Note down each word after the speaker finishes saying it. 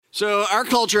So our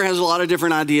culture has a lot of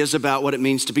different ideas about what it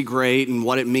means to be great and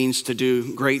what it means to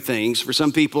do great things. For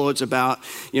some people, it's about,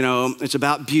 it's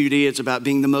about beauty. It's about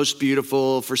being the most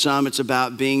beautiful. For some, it's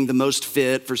about being the most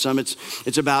fit. For some,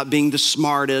 it's about being the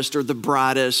smartest or the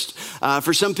brightest.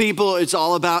 For some people, it's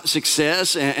all about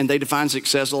success, and they define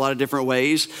success a lot of different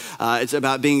ways. It's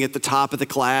about being at the top of the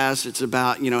class. It's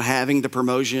about, having the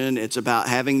promotion. It's about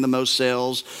having the most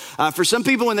sales. For some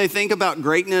people, when they think about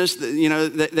greatness,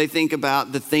 they think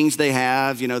about the things they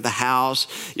have, the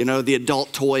house, the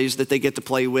adult toys that they get to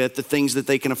play with, the things that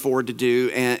they can afford to do.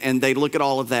 And they look at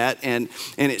all of that and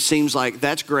it seems like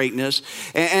that's greatness.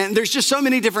 And there's just so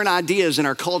many different ideas in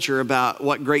our culture about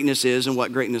what greatness is and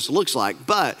what greatness looks like.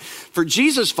 But for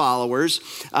Jesus followers,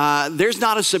 there's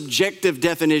not a subjective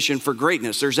definition for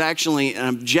greatness. There's actually an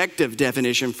objective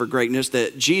definition for greatness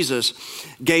that Jesus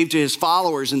gave to his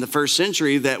followers in the first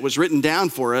century that was written down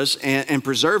for us and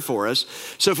preserved for us.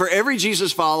 So for every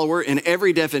Jesus follower in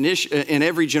every definition, in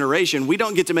every generation, we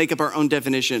don't get to make up our own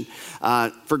definition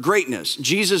for greatness.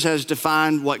 Jesus has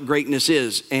defined what greatness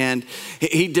is, and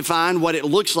he defined what it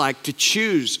looks like to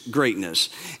choose greatness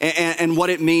and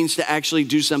what it means to actually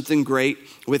do something great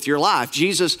with your life.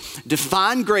 Jesus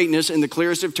defined greatness in the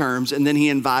clearest of terms, and then he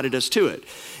invited us to it.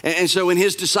 And so when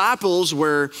his disciples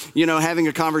were, having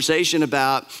a conversation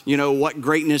about, what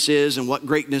greatness is and what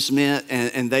greatness meant,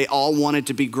 and they all wanted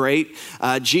to be great,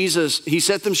 Jesus, he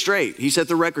set them straight. He set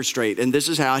the record straight. And this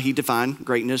is how he defined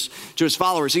greatness to his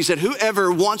followers. He said,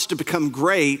 whoever wants to become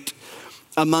great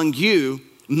among you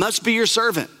must be your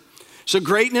servant. So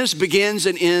greatness begins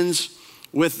and ends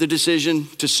with the decision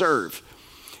to serve.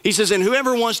 He says, and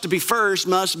whoever wants to be first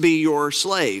must be your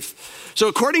slave. So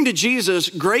according to Jesus,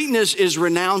 greatness is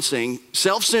renouncing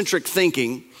self-centric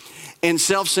thinking and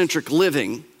self-centric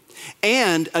living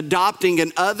and adopting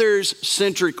an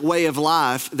others-centric way of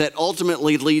life that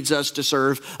ultimately leads us to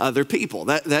serve other people.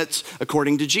 That's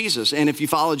according to Jesus. And if you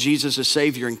follow Jesus as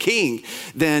Savior and King,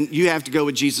 then you have to go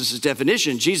with Jesus'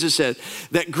 definition. Jesus said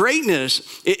that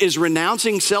greatness is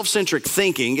renouncing self-centric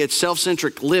thinking, it's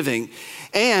self-centric living,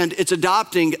 and it's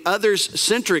adopting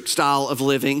others-centric style of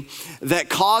living that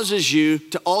causes you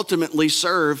to ultimately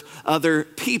serve other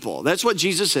people. That's what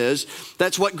Jesus says.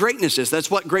 That's what greatness is.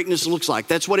 That's what greatness looks like.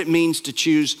 That's what it means to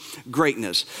choose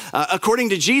greatness. According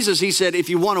to Jesus, he said, if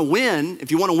you want to win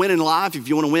in life, if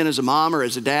you want to win as a mom or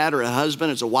as a dad or a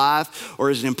husband, as a wife, or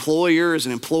as an employer, as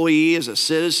an employee, as a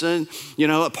citizen,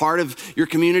 a part of your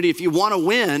community, if you want to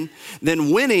win,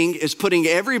 then winning is putting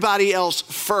everybody else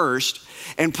first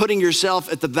and putting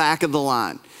yourself at the back of the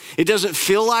line. It doesn't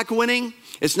feel like winning.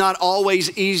 It's not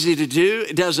always easy to do.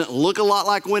 It doesn't look a lot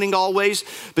like winning always.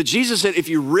 But Jesus said, if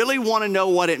you really want to know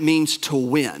what it means to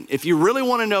win, if you really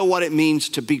want to know what it means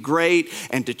to be great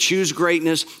and to choose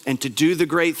greatness and to do the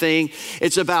great thing,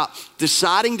 it's about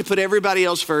deciding to put everybody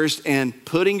else first and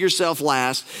putting yourself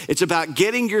last. It's about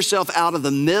getting yourself out of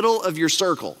the middle of your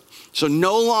circle. So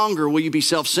no longer will you be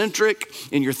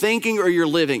self-centric in your thinking or your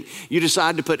living. You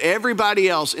decide to put everybody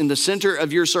else in the center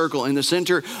of your circle, in the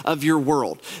center of your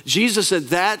world. Jesus said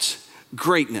that's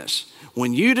greatness.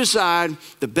 When you decide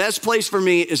the best place for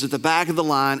me is at the back of the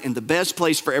line and the best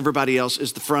place for everybody else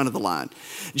is the front of the line.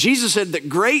 Jesus said that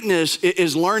greatness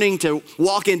is learning to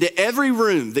walk into every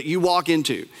room that you walk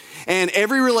into and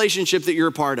every relationship that you're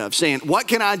a part of, saying, what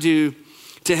can I do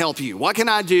to help you? What can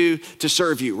I do to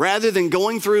serve you? Rather than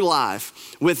going through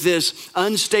life with this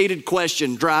unstated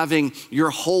question driving your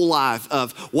whole life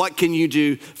of what can you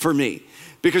do for me?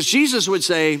 Because Jesus would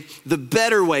say the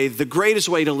better way, the greatest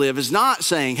way to live is not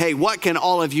saying, hey, what can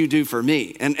all of you do for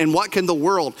me? And what can the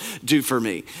world do for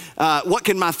me? What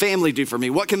can my family do for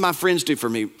me? What can my friends do for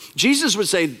me? Jesus would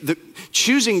say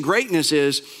choosing greatness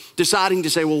is deciding to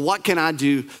say, well, what can I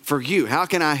do for you? How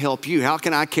can I help you? How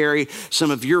can I carry some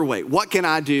of your weight? What can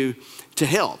I do to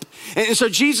help? And so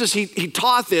Jesus, he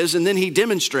taught this and then he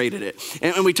demonstrated it.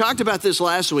 And we talked about this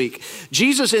last week.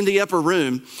 Jesus in the upper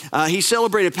room, he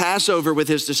celebrated Passover with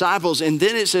his disciples, and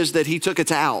then it says that he took a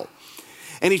towel.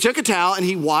 And he took a towel and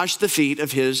he washed the feet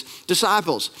of his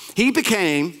disciples. He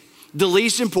became the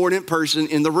least important person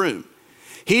in the room.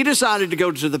 He decided to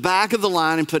go to the back of the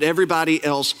line and put everybody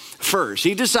else first.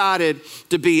 He decided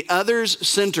to be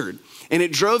others-centered, and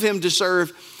it drove him to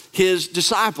serve his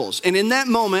disciples. And in that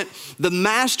moment, the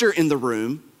master in the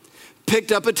room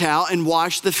picked up a towel and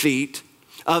washed the feet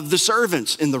of the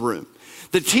servants in the room.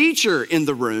 The teacher in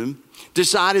the room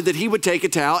decided that he would take a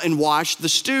towel and wash the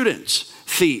students'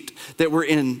 feet that were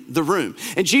in the room.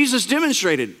 And Jesus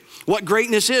demonstrated what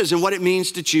greatness is and what it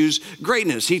means to choose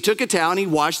greatness. He took a towel and he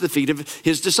washed the feet of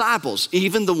his disciples,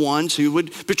 even the ones who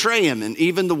would betray him, and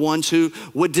even the ones who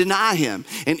would deny him,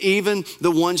 and even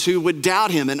the ones who would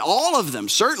doubt him. And all of them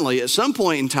certainly at some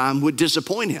point in time would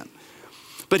disappoint him.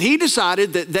 But he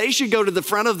decided that they should go to the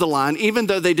front of the line, even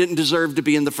though they didn't deserve to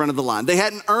be in the front of the line. They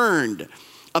hadn't earned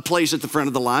a place at the front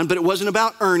of the line, but it wasn't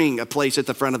about earning a place at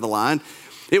the front of the line.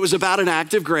 It was about an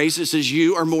act of grace that says,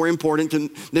 you are more important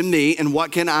than me, and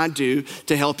what can I do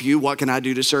to help you? What can I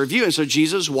do to serve you? And so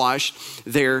Jesus washed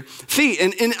their feet.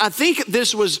 And I think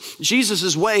this was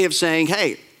Jesus' way of saying,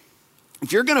 hey,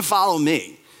 if you're gonna follow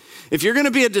me, if you're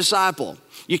gonna be a disciple,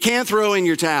 you can't throw in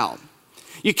your towel.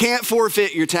 You can't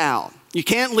forfeit your towel. You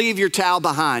can't leave your towel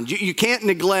behind. You can't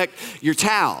neglect your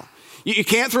towel. You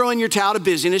can't throw in your towel to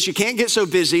busyness. You can't get so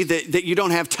busy that you don't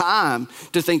have time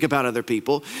to think about other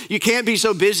people. You can't be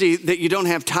so busy that you don't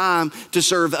have time to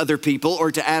serve other people or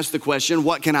to ask the question,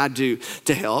 what can I do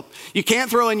to help? You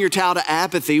can't throw in your towel to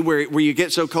apathy where you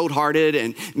get so cold-hearted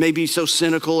and maybe so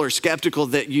cynical or skeptical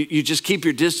that you just keep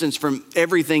your distance from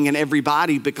everything and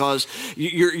everybody because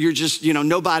you're just,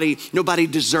 nobody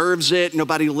deserves it.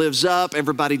 Nobody lives up.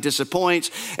 Everybody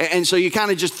disappoints. And so you kind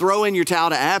of just throw in your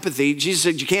towel to apathy. Jesus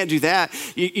said you can't do that.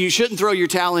 You shouldn't throw your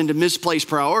towel into misplaced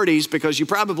priorities because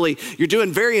you're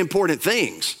doing very important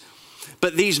things.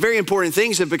 But these very important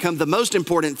things have become the most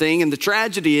important thing. And the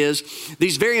tragedy is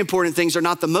these very important things are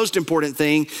not the most important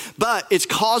thing, but it's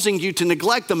causing you to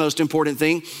neglect the most important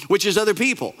thing, which is other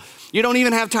people. You don't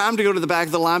even have time to go to the back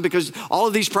of the line because all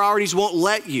of these priorities won't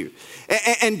let you.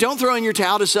 And don't throw in your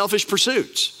towel to selfish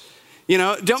pursuits.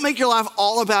 Don't make your life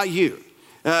all about you.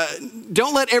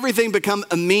 Don't let everything become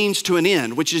a means to an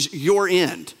end, which is your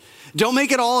end. Don't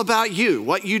make it all about you,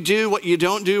 what you do, what you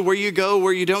don't do, where you go,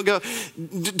 where you don't go.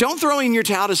 Don't throw in your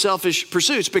towel to selfish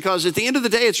pursuits because at the end of the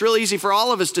day, it's real easy for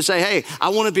all of us to say, hey, I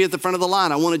want to be at the front of the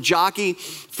line. I want to jockey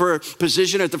for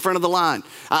position at the front of the line.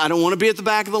 I don't want to be at the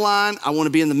back of the line. I want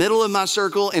to be in the middle of my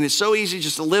circle. And it's so easy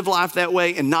just to live life that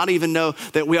way and not even know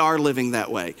that we are living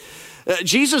that way.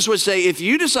 Jesus would say, if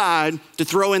you decide to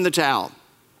throw in the towel,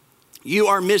 you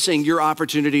are missing your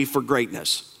opportunity for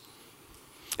greatness.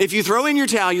 If you throw in your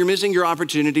towel, you're missing your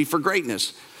opportunity for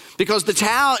greatness. Because the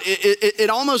towel,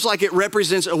 it almost like it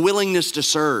represents a willingness to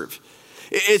serve.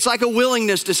 It's like a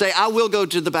willingness to say, I will go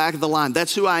to the back of the line.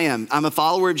 That's who I am. I'm a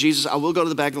follower of Jesus. I will go to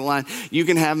the back of the line. You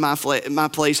can have my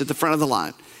place at the front of the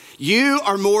line. You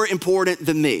are more important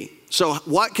than me. So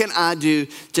what can I do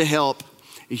to help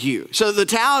you? So the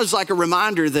towel is like a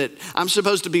reminder that I'm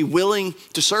supposed to be willing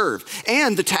to serve.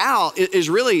 And the towel is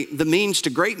really the means to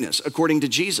greatness, according to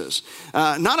Jesus.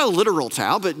 Not a literal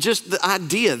towel, but just the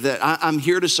idea that I'm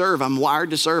here to serve. I'm wired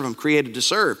to serve. I'm created to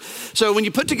serve. So when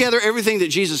you put together everything that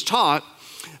Jesus taught,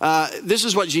 this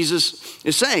is what Jesus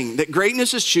is saying, that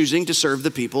greatness is choosing to serve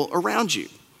the people around you.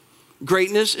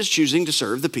 Greatness is choosing to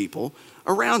serve the people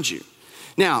around you.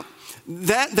 Now,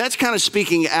 that's kind of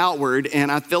speaking outward,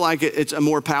 and I feel like it's a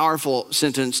more powerful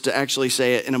sentence to actually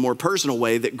say it in a more personal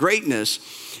way, that greatness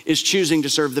is choosing to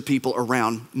serve the people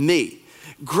around me.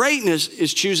 Greatness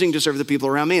is choosing to serve the people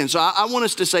around me. And so I want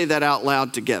us to say that out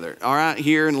loud together. All right,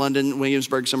 here in London,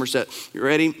 Williamsburg, Somerset. You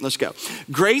ready? Let's go.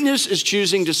 Greatness is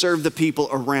choosing to serve the people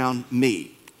around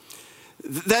me.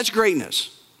 That's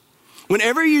greatness.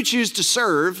 Whenever you choose to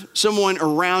serve someone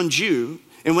around you,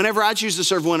 and whenever I choose to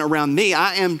serve one around me,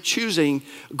 I am choosing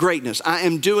greatness. I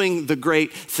am doing the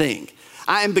great thing.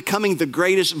 I am becoming the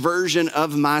greatest version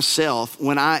of myself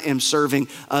when I am serving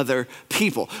other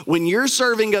people. When you're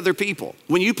serving other people,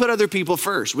 when you put other people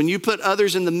first, when you put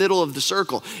others in the middle of the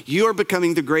circle, you are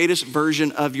becoming the greatest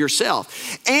version of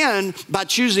yourself. And by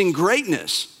choosing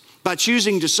greatness, by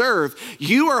choosing to serve,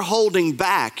 you are holding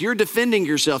back. You're defending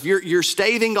yourself. You're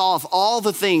staving off all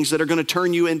the things that are going to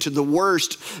turn you into the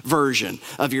worst version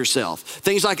of yourself.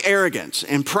 Things like arrogance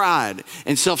and pride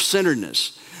and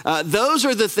self-centeredness. Those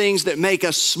are the things that make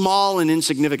us small and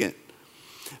insignificant.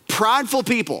 Prideful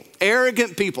people,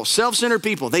 arrogant people, self-centered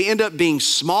people, they end up being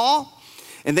small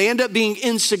and they end up being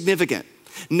insignificant.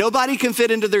 Nobody can fit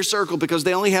into their circle because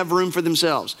they only have room for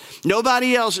themselves.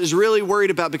 Nobody else is really worried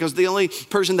about because the only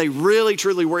person they really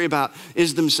truly worry about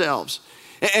is themselves.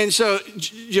 And so,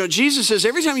 Jesus says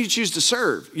every time you choose to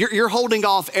serve, you're holding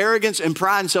off arrogance and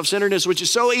pride and self-centeredness, which is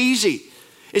so easy.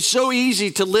 It's so easy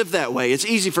to live that way. It's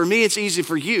easy for me, it's easy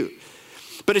for you.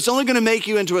 But it's only gonna make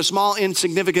you into a small,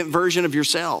 insignificant version of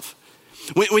yourself.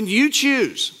 When you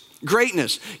choose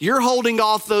greatness, you're holding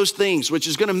off those things, which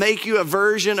is gonna make you a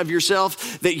version of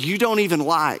yourself that you don't even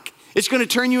like. It's gonna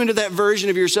turn you into that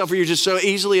version of yourself where you're just so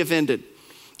easily offended.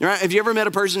 All right? Have you ever met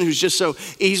a person who's just so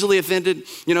easily offended?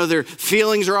 You know, their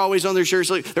feelings are always on their shirt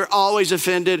sleeve. They're always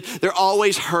offended. They're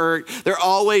always hurt. They're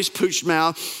always pooched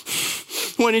mouth.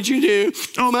 What did you do?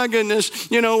 Oh my goodness.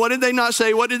 You know, what did they not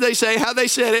say? What did they say? How they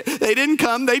said it? They didn't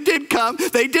come. They did come.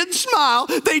 They didn't smile.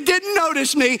 They didn't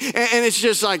notice me. And it's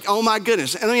just like, oh my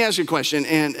goodness. And let me ask you a question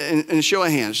and a show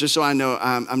of hands, just so I know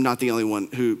I'm not the only one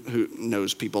who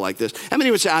knows people like this. How many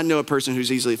would say I know a person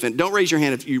who's easily offended? Don't raise your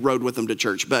hand if you rode with them to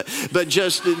church, but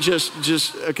just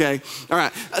okay. All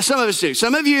right. Some of us do.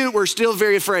 Some of you were still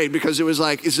very afraid because it was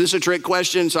like, is this a trick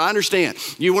question? So I understand.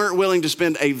 You weren't willing to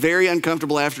spend a very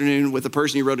uncomfortable afternoon with the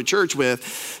person you rode to church with.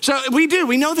 So we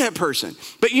know that person.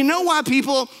 But you know why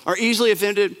people are easily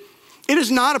offended? It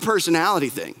is not a personality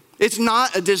thing. It's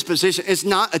not a disposition. It's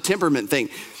not a temperament thing.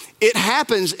 It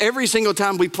happens every single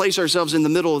time we place ourselves in the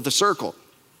middle of the circle.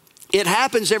 It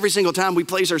happens every single time we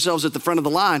place ourselves at the front of the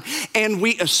line, and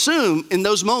we assume in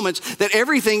those moments that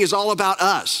everything is all about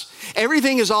us.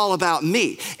 Everything is all about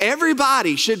me.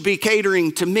 Everybody should be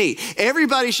catering to me.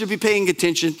 Everybody should be paying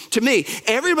attention to me.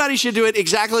 Everybody should do it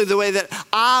exactly the way that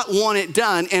I want it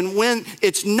done. And when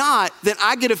it's not, then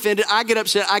I get offended, I get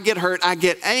upset, I get hurt, I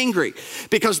get angry.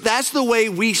 Because that's the way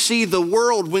we see the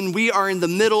world when we are in the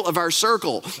middle of our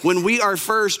circle, when we are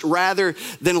first rather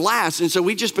than last. And so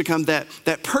we just become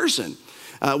that person.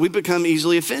 We become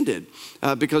easily offended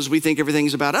because we think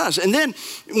everything's about us. And then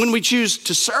when we choose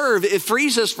to serve, it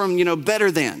frees us from, better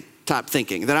than type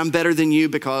thinking, that I'm better than you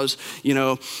because,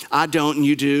 I don't and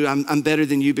you do. I'm better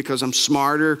than you because I'm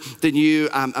smarter than you.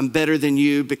 I'm better than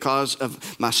you because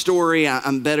of my story.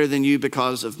 I'm better than you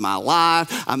because of my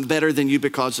life. I'm better than you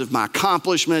because of my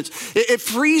accomplishments. It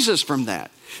frees us from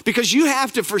that. Because you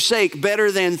have to forsake better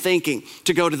than thinking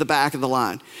to go to the back of the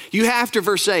line. You have to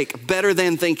forsake better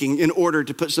than thinking in order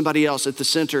to put somebody else at the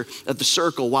center of the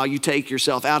circle while you take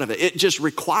yourself out of it. It just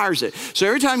requires it. So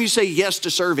every time you say yes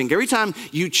to serving, every time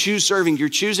you choose serving, you're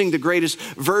choosing the greatest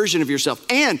version of yourself.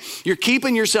 And you're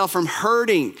keeping yourself from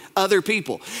hurting other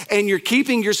people. And you're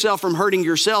keeping yourself from hurting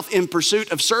yourself in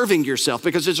pursuit of serving yourself,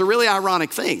 because it's a really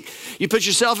ironic thing. You put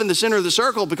yourself in the center of the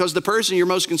circle because the person you're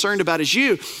most concerned about is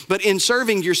you, but in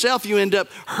serving yourself, you end up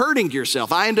hurting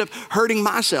yourself. I end up hurting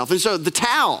myself. And so the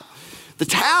towel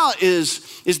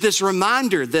is this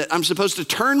reminder that I'm supposed to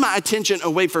turn my attention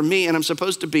away from me and I'm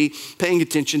supposed to be paying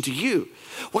attention to you.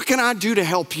 What can I do to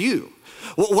help you?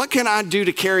 What can I do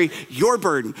to carry your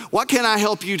burden? What can I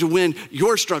help you to win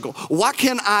your struggle? What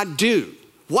can I do?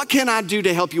 What can I do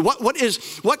to help you?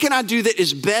 What can I do that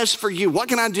is best for you? What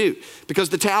can I do? Because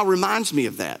the towel reminds me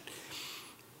of that.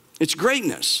 It's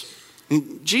greatness.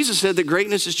 And Jesus said that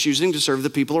greatness is choosing to serve the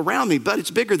people around me, but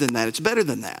it's bigger than that. It's better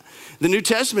than that. The New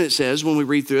Testament, it says, when we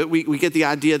read through it, we get the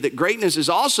idea that greatness is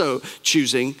also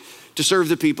choosing to serve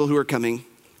the people who are coming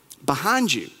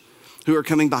behind you, who are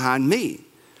coming behind me.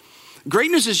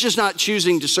 Greatness is just not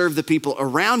choosing to serve the people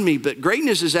around me, but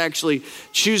greatness is actually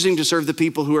choosing to serve the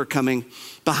people who are coming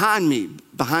behind me,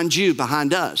 behind you,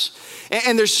 behind us.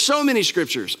 And there's so many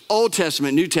scriptures, Old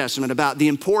Testament, New Testament, about the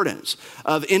importance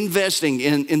of investing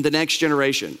in the next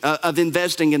generation, of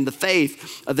investing in the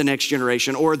faith of the next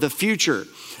generation or the future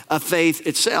of faith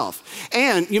itself.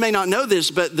 And you may not know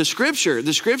this, but the scripture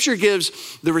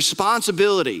gives the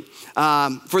responsibility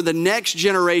for the next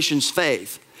generation's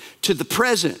faith to the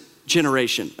present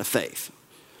generation of faith.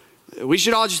 We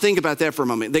should all just think about that for a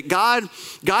moment, that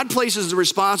God places the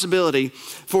responsibility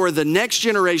for the next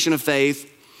generation of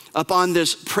faith upon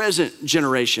this present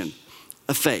generation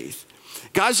of faith.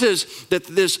 God says that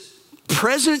this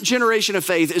present generation of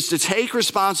faith is to take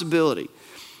responsibility,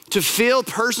 to feel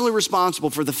personally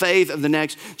responsible for the faith of the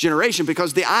next generation,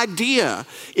 because the idea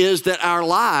is that our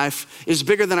life is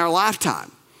bigger than our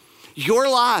lifetime. Your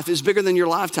life is bigger than your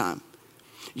lifetime.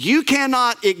 You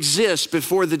cannot exist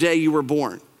before the day you were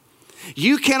born.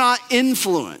 You cannot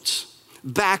influence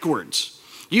backwards.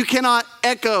 You cannot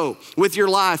echo with your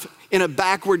life in a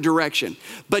backward direction,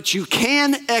 but you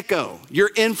can echo your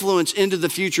influence into the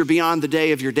future beyond the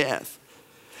day of your death.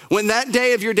 When that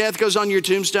day of your death goes on your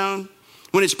tombstone,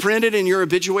 when it's printed in your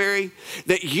obituary,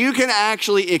 that you can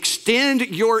actually extend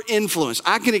your influence.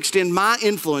 I can extend my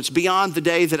influence beyond the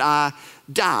day that I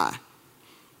die,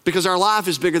 because our life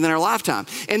is bigger than our lifetime.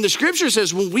 And the scripture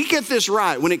says when we get this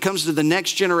right, when it comes to the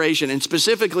next generation, and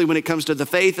specifically when it comes to the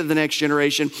faith of the next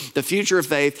generation, the future of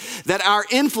faith, that our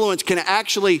influence can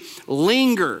actually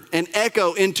linger and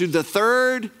echo into the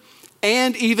third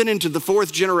and even into the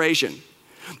fourth generation.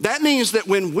 That means that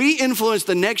when we influence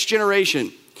the next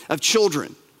generation of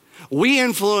children, we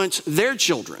influence their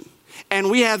children, and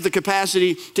we have the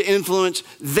capacity to influence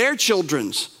their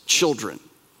children's children.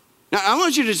 Now, I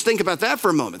want you to just think about that for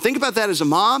a moment. Think about that as a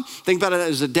mom. Think about it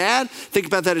as a dad. Think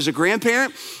about that as a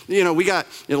grandparent. You know, we got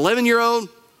an 11-year-old,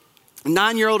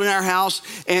 9-year-old in our house,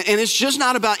 and it's just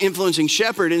not about influencing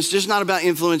Shepherd. It's just not about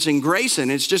influencing Grayson.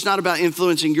 It's just not about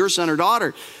influencing your son or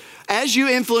daughter. As you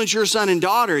influence your son and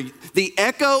daughter, the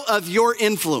echo of your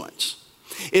influence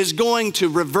is going to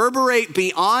reverberate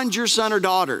beyond your son or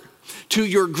daughter to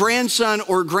your grandson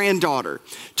or granddaughter,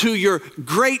 to your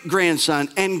great-grandson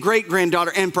and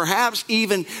great-granddaughter, and perhaps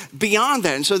even beyond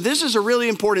that. And so this is a really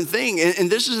important thing, and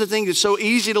this is the thing that's so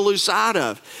easy to lose sight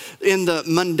of in the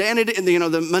mundanity,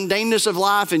 the mundaneness of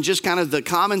life and just kind of the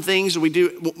common things we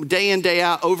do day in, day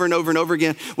out, over and over and over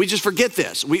again. We just forget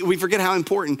this. We forget how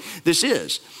important this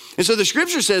is. And so the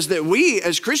scripture says that we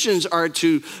as Christians are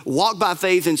to walk by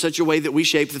faith in such a way that we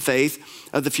shape the faith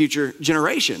of the future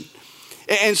generation.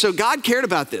 And so God cared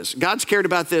about this. God's cared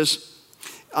about this,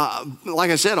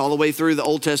 like I said, all the way through the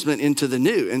Old Testament into the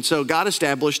New. And so God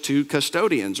established two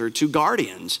custodians or two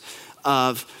guardians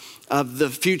of the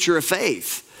future of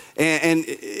faith. And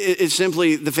it's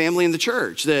simply the family and the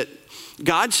church. That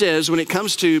God says when it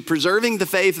comes to preserving the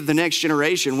faith of the next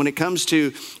generation, when it comes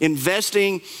to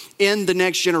investing in the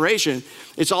next generation,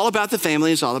 it's all about the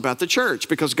family, it's all about the church.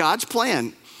 Because God's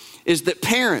plan is that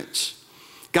parents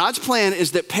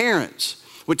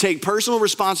would take personal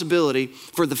responsibility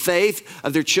for the faith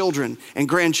of their children and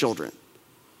grandchildren.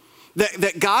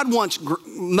 That God wants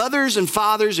mothers and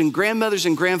fathers and grandmothers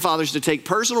and grandfathers to take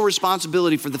personal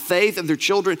responsibility for the faith of their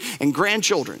children and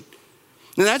grandchildren.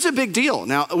 Now that's a big deal.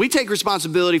 Now we take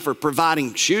responsibility for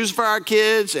providing shoes for our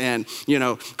kids and,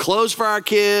 clothes for our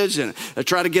kids and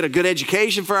try to get a good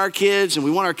education for our kids. And we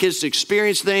want our kids to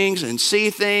experience things and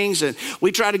see things. And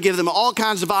we try to give them all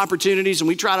kinds of opportunities and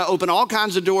we try to open all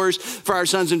kinds of doors for our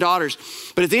sons and daughters.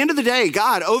 But at the end of the day,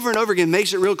 God over and over again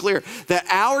makes it real clear that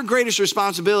our greatest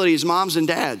responsibility as moms and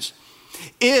dads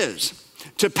is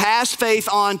to pass faith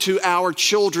on to our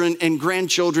children and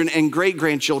grandchildren and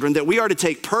great-grandchildren, that we are to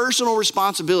take personal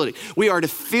responsibility. We are to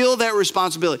feel that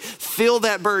responsibility, feel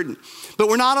that burden. But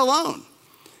we're not alone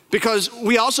because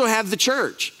we also have the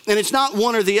church. And it's not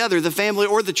one or the other, the family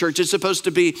or the church. It's supposed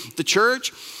to be the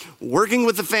church working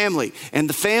with the family and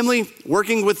the family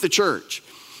working with the church.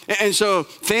 And so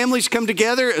families come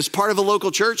together as part of a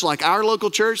local church, like our local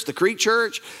church, the Creek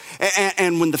Church.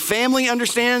 And when the family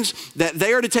understands that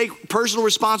they are to take personal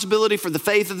responsibility for the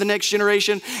faith of the next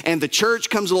generation, and the church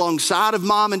comes alongside of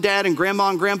mom and dad and grandma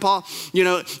and grandpa,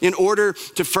 in order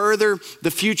to further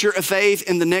the future of faith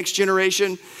in the next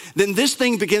generation, then this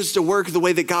thing begins to work the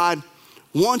way that God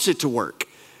wants it to work.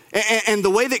 And the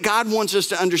way that God wants us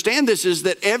to understand this is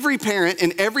that every parent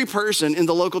and every person in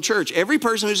the local church, every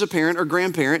person who's a parent or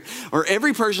grandparent, or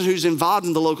every person who's involved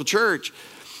in the local church,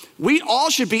 we all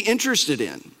should be interested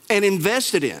in and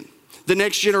invested in the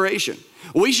next generation.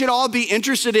 We should all be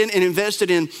interested in and invested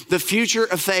in the future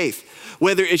of faith.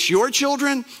 Whether it's your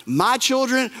children, my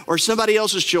children, or somebody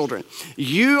else's children.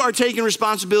 You are taking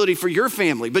responsibility for your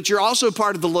family, but you're also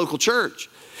part of the local church.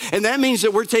 And that means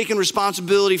that we're taking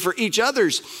responsibility for each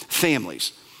other's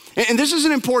families. And this is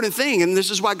an important thing, and this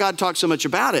is why God talks so much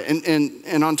about it.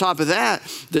 And on top of that,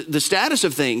 the status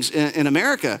of things in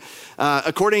America,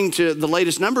 according to the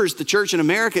latest numbers, the church in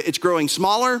America, it's growing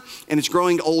smaller and it's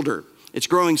growing older. It's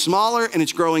growing smaller and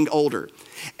it's growing older.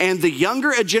 And the younger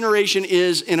a generation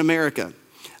is in America,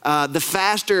 the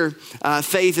faster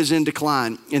faith is in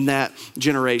decline in that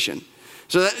generation.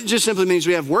 So that just simply means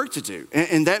we have work to do.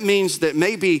 And that means that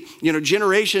maybe,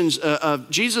 generations of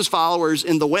Jesus followers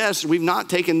in the West, we've not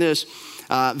taken this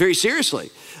very seriously.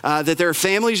 That there are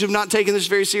families who've not taken this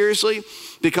very seriously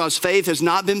because faith has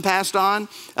not been passed on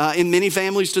in many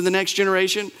families to the next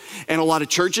generation. And a lot of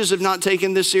churches have not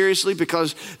taken this seriously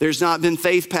because there's not been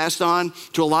faith passed on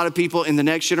to a lot of people in the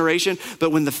next generation.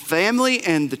 But when the family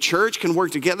and the church can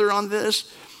work together on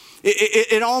this,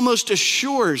 it almost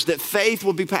assures that faith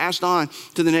will be passed on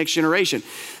to the next generation.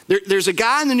 There's a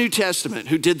guy in the New Testament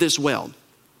who did this well.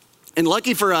 And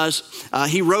lucky for us,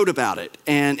 he wrote about it.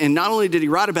 And not only did he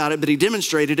write about it, but he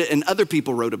demonstrated it and other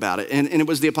people wrote about it. And it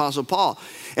was the Apostle Paul.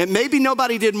 And maybe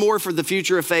nobody did more for the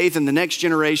future of faith and the next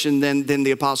generation than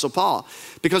the Apostle Paul.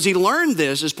 Because he learned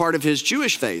this as part of his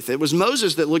Jewish faith. It was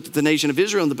Moses that looked at the nation of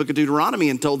Israel in the book of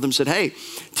Deuteronomy and told them, said, hey,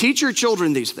 teach your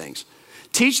children these things.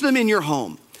 Teach them in your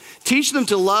home. Teach them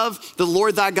to love the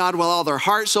Lord thy God with all their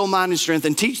heart, soul, mind, and strength,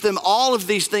 and teach them all of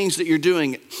these things that you're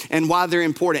doing and why they're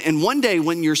important. And one day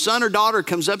when your son or daughter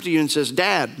comes up to you and says,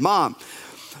 Dad, Mom,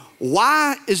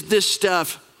 why is this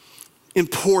stuff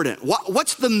important?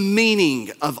 What's the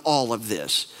meaning of all of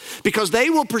this? Because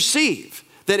they will perceive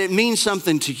that it means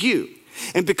something to you.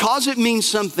 And because it means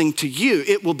something to you,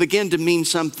 it will begin to mean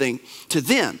something to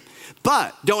them.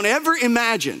 But don't ever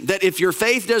imagine that if your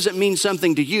faith doesn't mean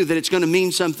something to you, that it's going to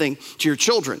mean something to your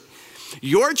children.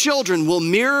 Your children will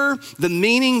mirror the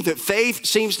meaning that faith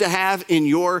seems to have in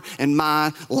your and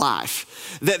my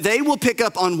life. That they will pick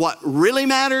up on what really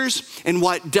matters and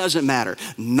what doesn't matter.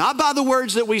 Not by the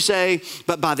words that we say,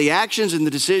 but by the actions and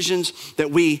the decisions that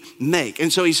we make.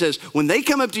 And so he says, when they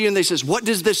come up to you and they says, what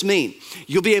does this mean?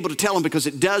 You'll be able to tell them because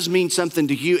it does mean something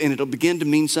to you and it'll begin to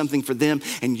mean something for them.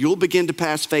 And you'll begin to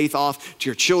pass faith off to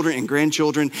your children and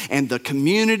grandchildren. And the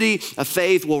community of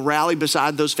faith will rally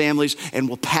beside those families and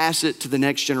will pass it to the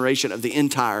next generation of the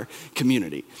entire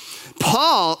community.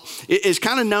 Paul is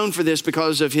kind of known for this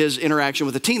because of his interaction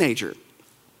with a teenager.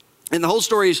 And the whole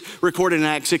story is recorded in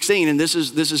Acts 16, and this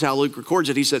is how Luke records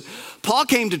it. He said, Paul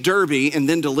came to Derbe and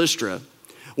then to Lystra,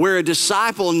 where a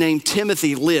disciple named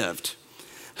Timothy lived,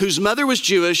 whose mother was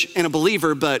Jewish and a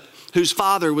believer, but whose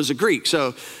father was a Greek.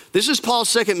 So this is Paul's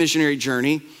second missionary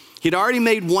journey. He'd already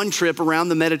made one trip around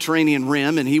the Mediterranean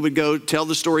rim, and he would go tell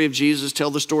the story of Jesus, tell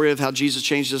the story of how Jesus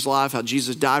changed his life, how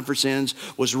Jesus died for sins,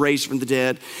 was raised from the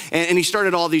dead. And he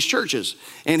started all these churches.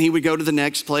 And he would go to the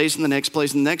next place and the next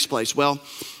place and the next place. Well,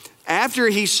 after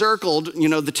he circled,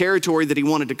 the territory that he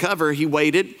wanted to cover, he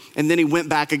waited, and then he went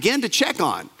back again to check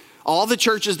on all the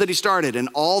churches that he started and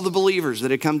all the believers that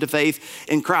had come to faith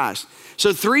in Christ.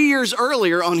 So 3 years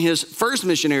earlier on his first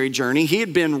missionary journey, he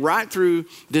had been right through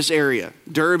this area,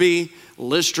 Derbe,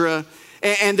 Lystra,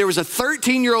 and there was a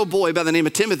 13-year-old boy by the name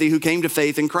of Timothy who came to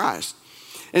faith in Christ.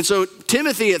 And so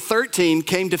Timothy at 13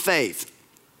 came to faith.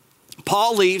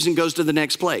 Paul leaves and goes to the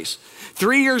next place.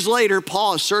 3 years later,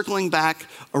 Paul is circling back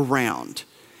around.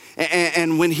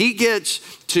 And when he gets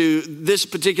to this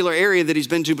particular area that he's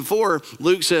been to before,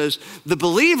 Luke says, the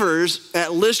believers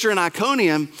at Lystra and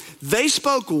Iconium, they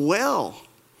spoke well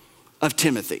of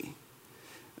Timothy.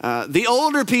 The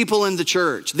older people in the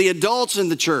church, the adults in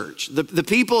the church, the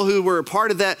people who were a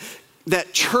part of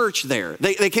that church there,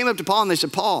 they came up to Paul and they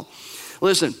said, Paul,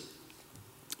 listen,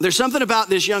 there's something about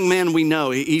this young man we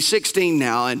know. He's 16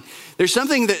 now, and there's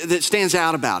something that stands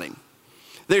out about him.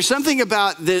 There's something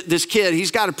about this kid,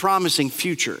 he's got a promising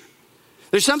future.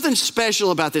 There's something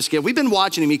special about this kid. We've been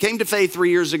watching him. He came to faith 3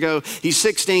 years ago. He's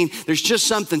 16. There's just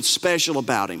something special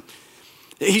about him.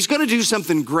 He's going to do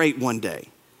something great one day.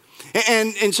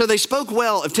 And so they spoke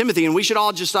well of Timothy, and we should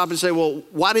all just stop and say, well,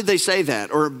 why did they say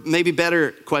that? Or maybe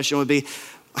better question would be,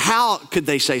 how could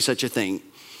they say such a thing?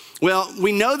 Well,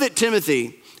 we know that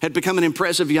Timothy had become an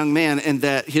impressive young man and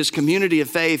that his community of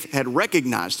faith had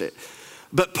recognized it.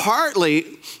 But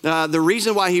partly, the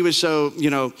reason why he was so,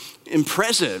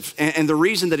 impressive and the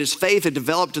reason that his faith had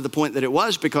developed to the point that it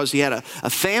was because he had a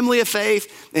family of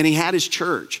faith and he had his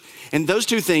church. And those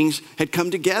two things had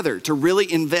come together to really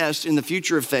invest in the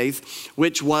future of faith,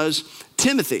 which was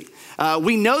Timothy.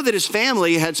 We know that his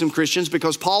family had some Christians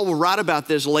because Paul will write about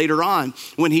this later on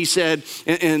when he said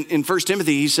in 1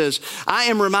 Timothy, he says, I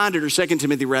am reminded, or 2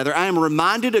 Timothy rather, I am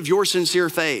reminded of your sincere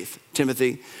faith,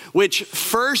 Timothy, which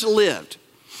first lived.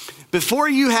 Before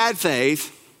you had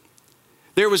faith,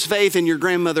 there was faith in your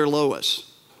grandmother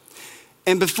Lois.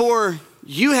 And before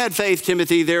you had faith,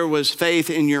 Timothy, there was faith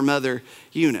in your mother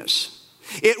Eunice.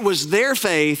 It was their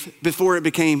faith before it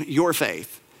became your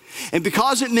faith. And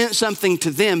because it meant something to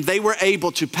them, they were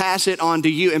able to pass it on to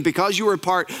you. And because you were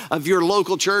part of your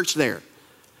local church there,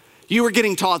 you were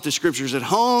getting taught the scriptures at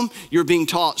home. You were being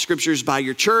taught scriptures by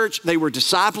your church. They were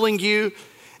discipling you.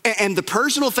 And the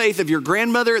personal faith of your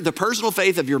grandmother, the personal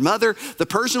faith of your mother, the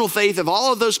personal faith of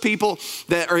all of those people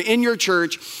that are in your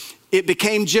church, it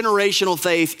became generational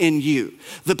faith in you.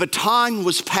 The baton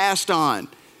was passed on,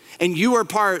 and you are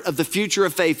part of the future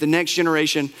of faith, the next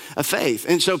generation of faith.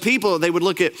 And so people, they would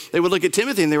look at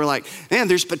Timothy and they were like, man,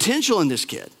 there's potential in this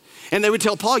kid. And they would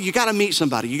tell Paul, you got to meet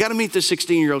somebody. You got to meet this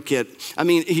 16-year-old kid. I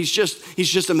mean, he's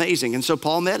just amazing. And so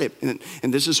Paul met him.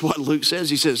 And this is what Luke says.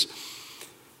 He says,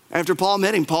 after Paul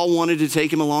met him, Paul wanted to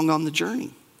take him along on the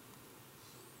journey.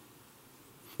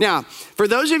 Now, for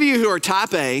those of you who are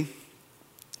type A,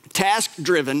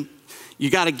 task-driven, you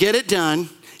got to get it done.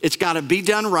 It's got to be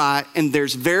done right. And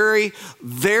there's very,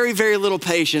 very, very little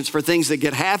patience for things that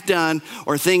get half done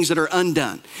or things that are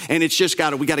undone. And it's just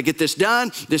we got to get this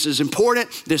done. This is important.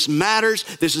 This matters.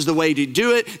 This is the way to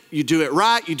do it. You do it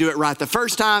right. You do it right the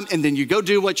first time. And then you go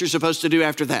do what you're supposed to do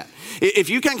after that. If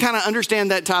you can kind of understand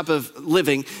that type of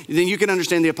living, then you can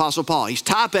understand the Apostle Paul. He's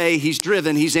type A. He's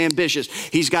driven. He's ambitious.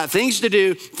 He's got things to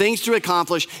do, things to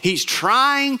accomplish. He's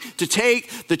trying to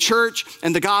take the church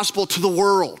and the gospel to the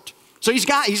world. So he's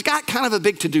got kind of a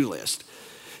big to-do list.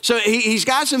 So he's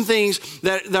got some things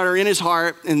that are in his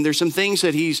heart, and there's some things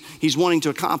that he's wanting to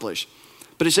accomplish.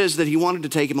 But it says that he wanted to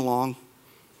take him along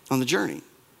on the journey.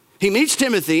 He meets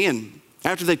Timothy, and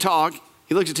after they talk,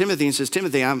 he looks at Timothy and says,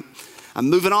 Timothy, I'm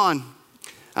moving on.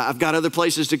 I've got other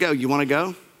places to go. You want to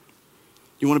go?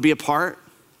 You want to be a part?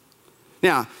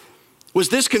 Now, was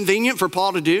this convenient for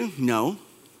Paul to do? No.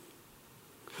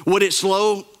 Would it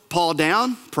slow Paul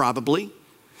down? Probably.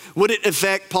 Would it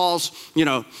affect Paul's,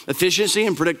 efficiency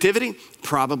and productivity?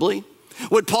 Probably.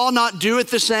 Would Paul not do it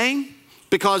the same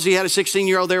because he had a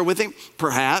 16-year-old there with him?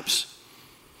 Perhaps.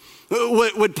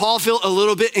 Would Paul feel a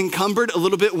little bit encumbered, a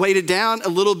little bit weighted down, a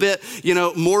little bit,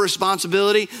 more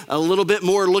responsibility, a little bit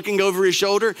more looking over his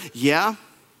shoulder? Yeah.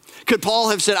 Could Paul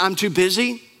have said, I'm too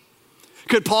busy?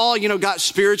 Could Paul, got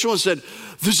spiritual and said,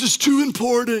 this is too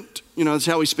important? That's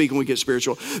how we speak when we get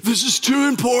spiritual. This is too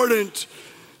important.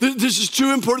 This is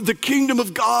too important. The kingdom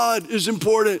of God is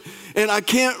important, and I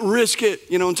can't risk it.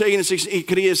 And taking a 16,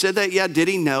 could he have said that? Yeah. Did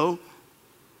he? No.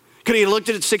 Could he have looked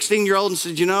at a 16-year-old and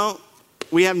said,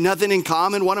 we have nothing in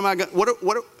common. What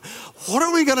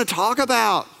are we going to talk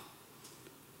about?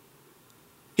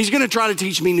 He's going to try to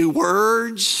teach me new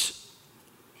words.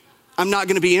 I'm not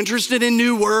going to be interested in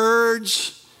new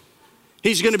words.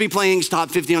 He's going to be playing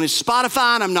top 50 on his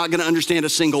Spotify, and I'm not going to understand a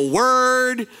single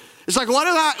word. It's like, what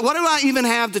do I even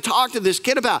have to talk to this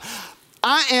kid about?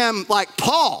 I am like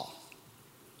Paul.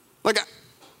 Like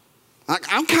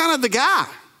I'm kind of the guy.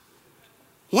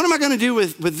 What am I going to do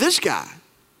with this guy?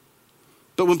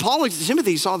 But when Paul looked at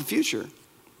Timothy, he saw the future.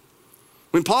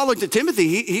 When Paul looked at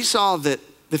Timothy, he saw that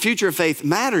the future of faith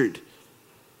mattered.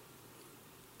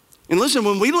 And listen,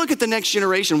 when we look at the next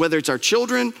generation, whether it's our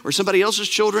children or somebody else's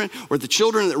children or the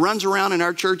children that runs around in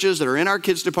our churches, that are in our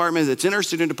kids department, that's in our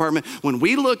student department, when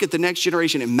we look at the next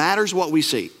generation, it matters what we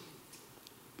see.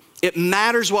 It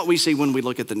matters what we see when we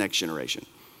look at the next generation.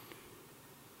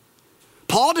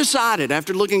 Paul decided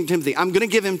after looking at Timothy, I'm going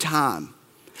to give him time.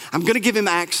 I'm going to give him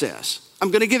access. I'm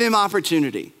going to give him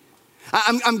opportunity.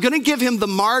 I'm going to give him the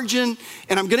margin,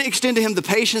 and I'm going to extend to him the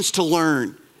patience to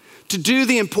learn, to do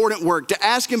the important work, to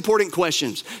ask important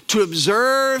questions, to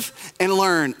observe and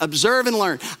learn. And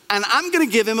I'm going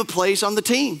to give him a place on the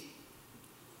team.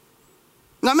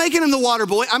 I'm not making him the water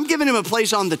boy. I'm giving him a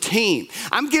place on the team.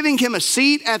 I'm giving him a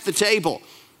seat at the table.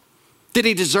 Did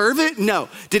he deserve it? No.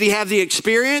 Did he have the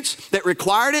experience that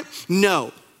required it?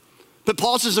 No. But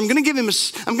Paul says, I'm going to give him a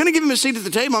seat at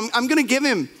the table. I'm going to give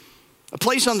him a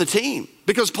place on the team.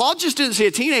 Because Paul just didn't see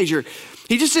a teenager.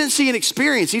 He just didn't see an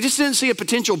experience. He just didn't see a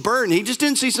potential burden. He just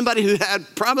didn't see somebody who had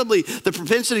probably the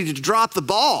propensity to drop the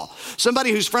ball.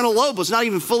 Somebody whose frontal lobe was not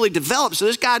even fully developed. So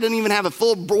this guy didn't even have a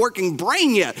full working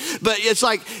brain yet. But it's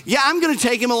like, yeah, I'm going to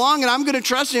take him along and I'm going to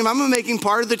trust him. I'm going to make him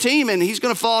part of the team, and he's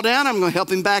going to fall down. I'm going to help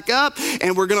him back up,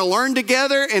 and we're going to learn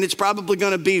together, and it's probably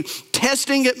going to be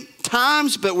testing at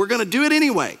times, but we're going to do it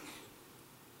anyway.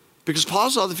 Because Paul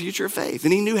saw the future of faith,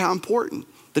 and he knew how important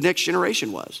the next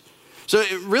generation was. So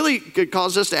it really could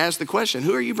cause us to ask the question,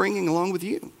 who are you bringing along with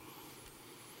you?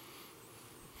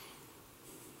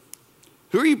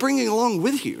 Who are you bringing along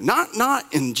with you?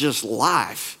 Not in just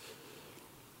life.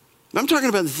 I'm talking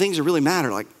about the things that really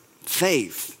matter, like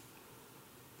faith.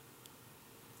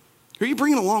 Who are you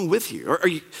bringing along with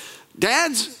you?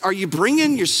 Dads, are you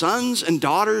bringing your sons and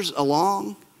daughters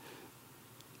along?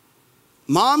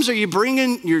 Moms, are you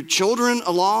bringing your children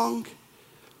along?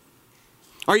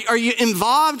 Are you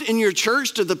involved in your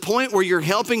church to the point where you're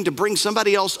helping to bring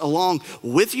somebody else along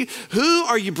with you? Who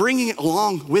are you bringing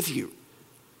along with you?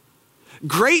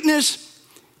 Greatness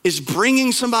is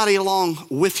bringing somebody along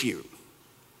with you.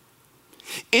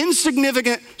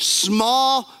 Insignificant,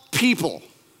 small people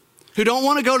who don't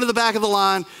want to go to the back of the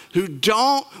line, who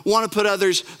don't want to put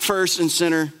others first and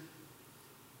center,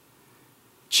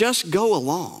 just go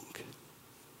along.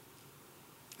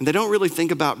 And they don't really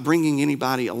think about bringing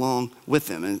anybody along with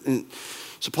them. And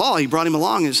so Paul, he brought him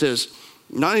along and says,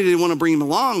 not only did he want to bring him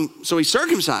along, so he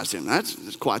circumcised him.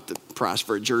 That's quite the price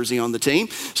for a jersey on the team.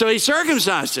 So he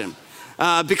circumcised him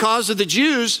because of the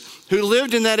Jews who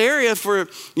lived in that area for,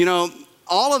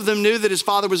 all of them knew that his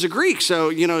father was a Greek.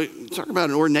 So, talk about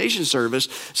an ordination service.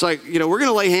 It's like, we're going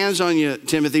to lay hands on you,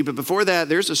 Timothy, but before that,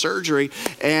 there's a surgery.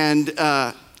 And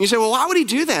you say, well, why would he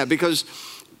do that? Because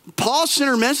Paul's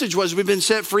center message was we've been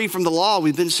set free from the law.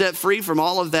 We've been set free from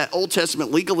all of that Old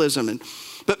Testament legalism.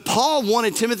 But Paul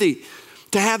wanted Timothy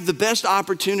to have the best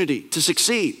opportunity to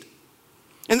succeed.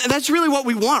 And that's really what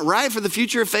we want, right? For the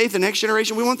future of faith, the next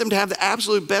generation, we want them to have the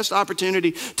absolute best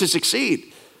opportunity to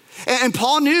succeed. And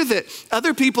Paul knew that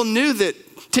other people knew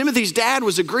that Timothy's dad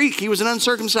was a Greek. He was an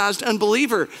uncircumcised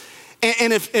unbeliever.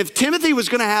 And if Timothy was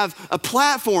going to have a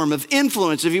platform of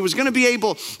influence, if he was going to be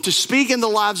able to speak in the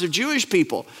lives of Jewish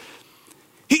people,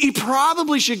 he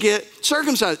probably should get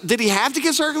circumcised. Did he have to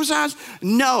get circumcised?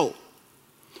 No.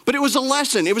 But it was a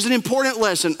lesson. It was an important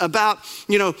lesson about,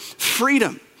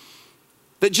 freedom.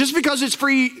 That just because it's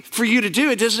free for you to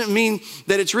do, it doesn't mean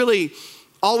that it's really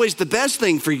always the best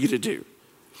thing for you to do.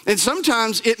 And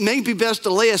sometimes it may be best to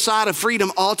lay aside a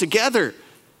freedom altogether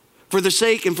for the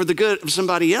sake and for the good of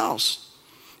somebody else.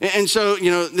 And so,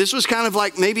 this was kind of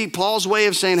like maybe Paul's way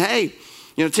of saying, hey,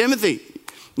 Timothy,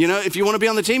 if you want to be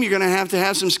on the team, you're going to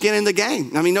have some skin in the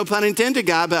game. I mean, no pun intended,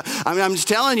 guy, but I'm just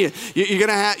telling you, you're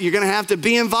going to have to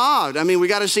be involved. I mean, we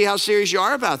got to see how serious you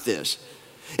are about this.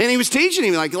 And he was teaching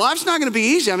him, like, life's not going to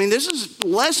be easy. I mean, this is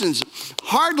lessons,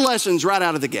 hard lessons right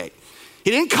out of the gate.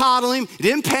 He didn't coddle him. He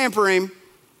didn't pamper him.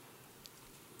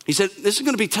 He said, this is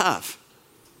going to be tough.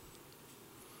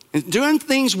 And doing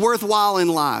things worthwhile in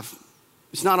life,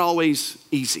 it's not always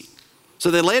easy.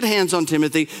 So they laid hands on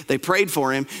Timothy, they prayed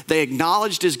for him, they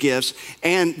acknowledged his gifts,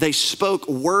 and they spoke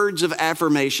words of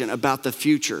affirmation about the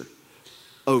future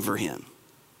over him.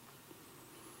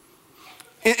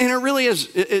 And it really is,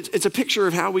 it's a picture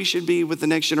of how we should be with the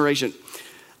next generation.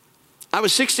 I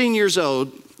was 16 years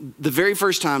old, the very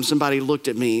first time somebody looked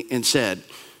at me and said,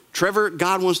 Trevor,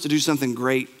 God wants to do something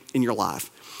great in your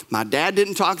life. My dad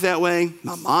didn't talk that way.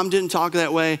 My mom didn't talk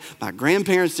that way. My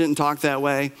grandparents didn't talk that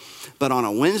way. But on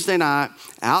a Wednesday night,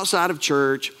 outside of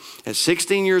church, at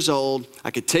 16 years old,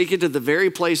 I could take you to the very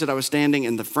place that I was standing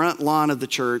in the front lawn of the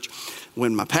church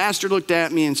when my pastor looked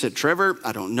at me and said, Trevor,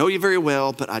 I don't know you very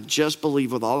well, but I just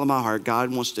believe with all of my heart, God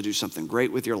wants to do something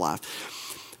great with your life.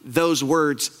 Those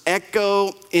words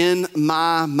echo in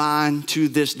my mind to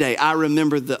this day. I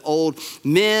remember the old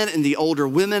men and the older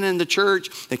women in the church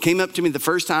that came up to me the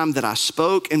first time that I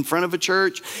spoke in front of a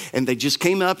church, and they just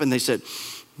came up and they said,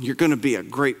 you're going to be a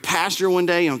great pastor one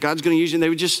day. God's going to use you. And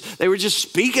they were just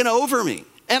speaking over me.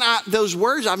 And those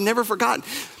words I've never forgotten.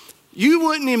 You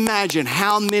wouldn't imagine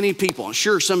how many people, I'm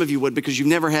sure some of you would because you've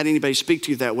never had anybody speak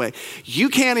to you that way. You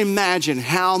can't imagine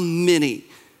how many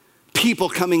people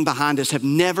coming behind us have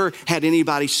never had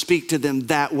anybody speak to them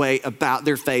that way about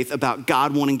their faith, about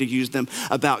God wanting to use them,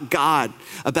 about God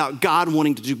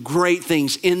wanting to do great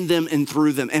things in them and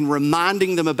through them, and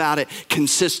reminding them about it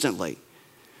consistently.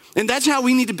 And that's how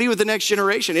we need to be with the next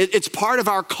generation. It's part of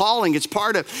our calling. It's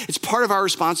part of our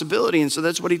responsibility. And so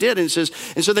that's what he did. And it says,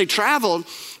 and so they traveled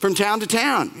from town to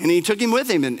town, and he took him with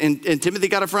him. And Timothy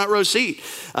got a front row seat.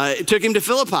 It took him to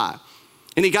Philippi,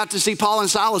 and he got to see Paul and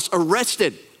Silas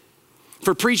arrested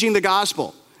for preaching the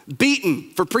gospel, beaten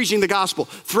for preaching the gospel,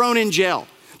 thrown in jail.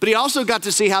 But he also got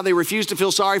to see how they refused to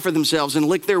feel sorry for themselves and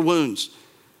lick their wounds,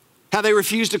 how they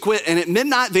refused to quit. And at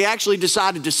midnight, they actually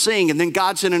decided to sing, and then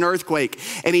God sent an earthquake,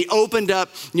 and he opened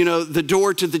up, the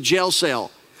door to the jail cell.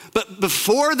 But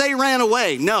before they ran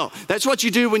away, no, that's what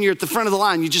you do when you're at the front of the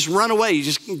line. You just run away. You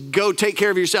just go take care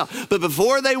of yourself. But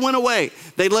before they went away,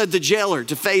 they led the jailer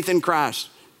to faith in Christ.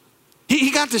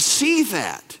 He got to see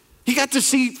that. He got to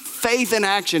see faith in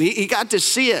action. He got to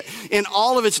see it in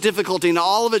all of its difficulty and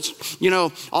all of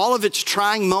its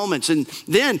trying moments. And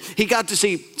then he got to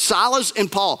see Silas and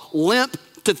Paul limp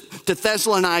to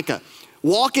Thessalonica,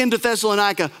 walk into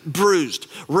Thessalonica bruised,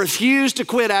 refuse to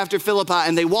quit after Philippi.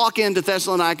 And they walk into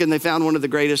Thessalonica and they found one of the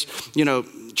greatest,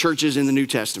 churches in the New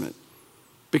Testament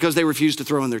because they refused to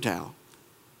throw in their towel.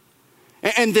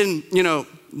 And then,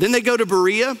 then they go to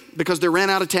Berea because they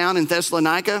ran out of town in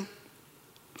Thessalonica.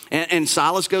 And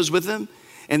Silas goes with them.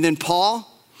 And then Paul,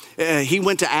 he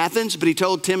went to Athens, but he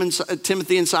told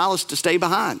Timothy and Silas to stay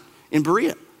behind in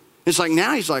Berea. It's like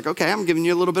now he's like, okay, I'm giving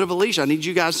you a little bit of a leash. I need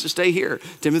you guys to stay here.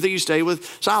 Timothy, you stay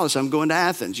with Silas. I'm going to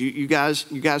Athens. You guys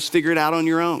figure it out on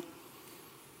your own.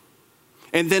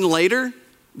 And then later,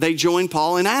 they join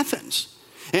Paul in Athens.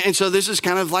 And so this is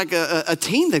kind of like a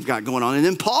team they've got going on. And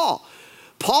then Paul,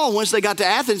 once they got to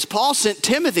Athens, Paul sent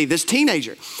Timothy, this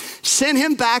teenager, sent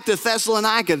him back to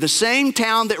Thessalonica, the same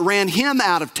town that ran him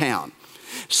out of town.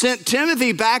 Sent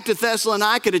Timothy back to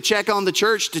Thessalonica to check on the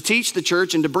church, to teach the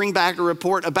church, and to bring back a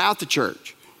report about the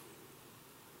church.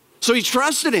 So he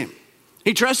trusted him.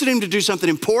 He trusted him to do something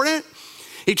important.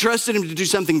 He trusted him to do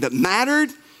something that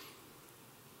mattered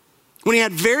when he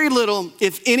had very little,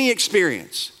 if any,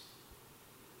 experience.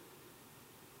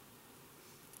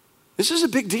 This is a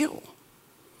big deal.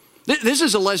 This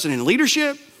is a lesson in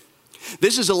leadership.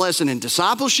 This is a lesson in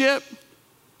discipleship.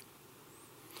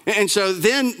 And so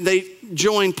then they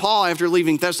join Paul after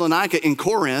leaving Thessalonica in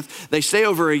Corinth. They stay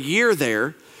over a year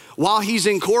there. While he's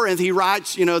in Corinth, he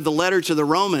writes, the letter to the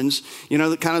Romans,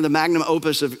 kind of the magnum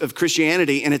opus of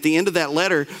Christianity. And at the end of that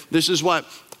letter, this is what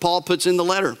Paul puts in the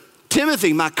letter.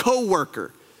 Timothy, my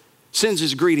co-worker, sends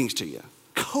his greetings to you.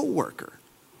 Co-worker.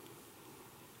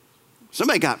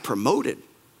 Somebody got promoted.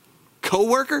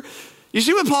 Co-worker. You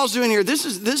see what Paul's doing here? This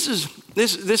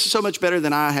is so much better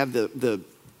than I have the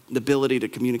ability to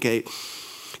communicate.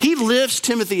 He lifts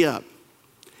Timothy up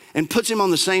and puts him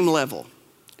on the same level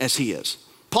as he is.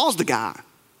 Paul's the guy.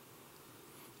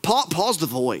 Paul's the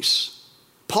voice.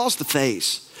 Paul's the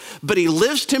face. But he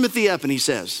lifts Timothy up and he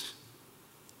says,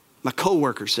 my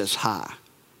coworker says hi.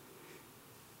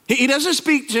 He doesn't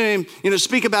speak to him,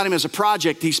 speak about him as a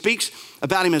project. He speaks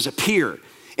about him as a peer.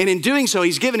 And in doing so,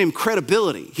 he's given him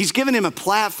credibility. He's given him a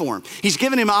platform. He's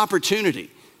given him opportunity.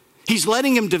 He's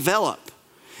letting him develop.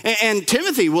 And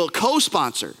Timothy will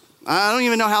co-sponsor. I don't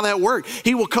even know how that worked.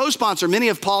 He will co-sponsor many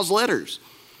of Paul's letters.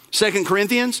 2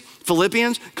 Corinthians,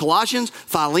 Philippians, Colossians,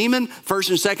 Philemon, 1st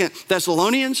and 2nd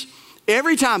Thessalonians.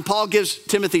 Every time Paul gives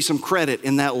Timothy some credit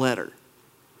in that letter.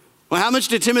 Well, how much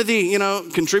did Timothy,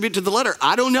 contribute to the letter?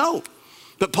 I don't know.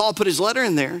 But Paul put his letter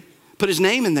in there, put his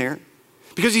name in there,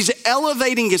 because he's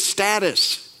elevating his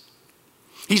status.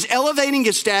 He's elevating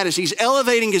his status. He's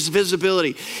elevating his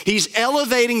visibility. He's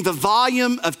elevating the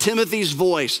volume of Timothy's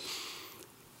voice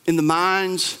in the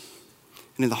minds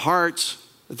and in the hearts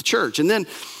of the church. And then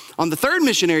on the third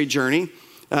missionary journey,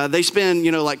 they spend,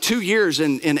 like 2 years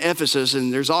in Ephesus,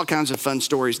 and there's all kinds of fun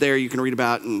stories there you can read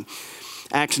about in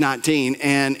Acts 19.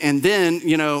 And then,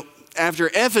 after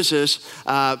Ephesus,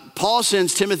 Paul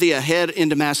sends Timothy ahead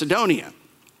into Macedonia.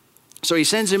 So he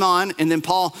sends him on, and then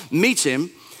Paul meets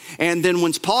him. And then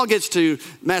once Paul gets to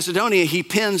Macedonia, he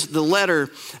pens the letter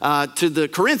to the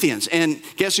Corinthians. And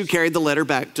guess who carried the letter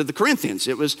back to the Corinthians?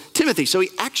 It was Timothy. So he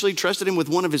actually trusted him with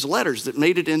one of his letters that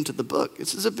made it into the book.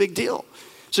 This is a big deal.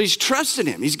 So he's trusted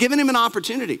him. He's given him an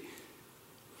opportunity.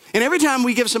 And every time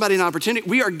we give somebody an opportunity,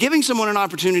 we are giving someone an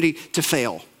opportunity to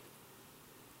fail.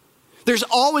 There's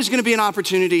always going to be an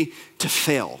opportunity to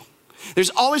fail.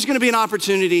 There's always going to be an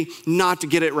opportunity not to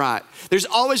get it right. There's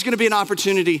always going to be an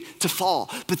opportunity to fall.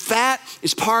 But that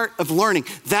is part of learning.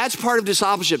 That's part of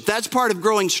discipleship. That's part of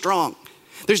growing strong.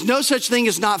 There's no such thing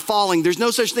as not falling. There's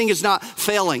no such thing as not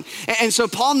failing. And so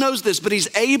Paul knows this, but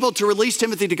he's able to release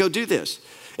Timothy to go do this.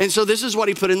 And so this is what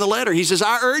he put in the letter. He says,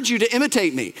 I urge you to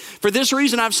imitate me. For this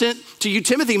reason I've sent to you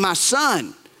Timothy, my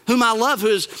son, whom I love, who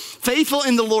is faithful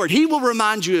in the Lord. He will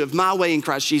remind you of my way in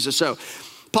Christ Jesus. So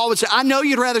Paul would say, I know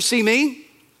you'd rather see me,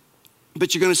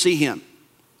 but you're going to see him.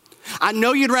 I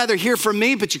know you'd rather hear from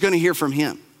me, but you're going to hear from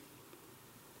him.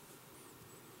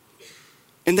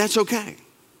 And that's okay.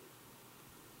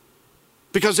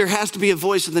 Because there has to be a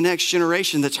voice of the next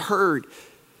generation that's heard.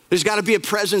 There's got to be a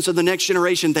presence of the next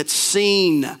generation that's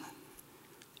seen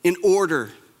in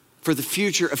order for the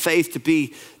future of faith to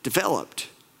be developed.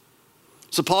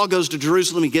 So Paul goes to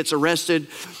Jerusalem, he gets arrested,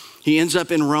 he ends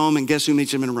up in Rome, and guess who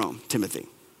meets him in Rome? Timothy.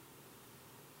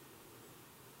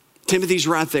 Timothy's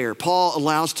right there. Paul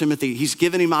allows Timothy, he's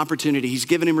given him opportunity, he's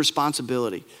given him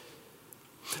responsibility.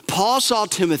 Paul saw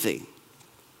Timothy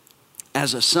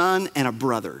as a son and a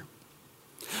brother.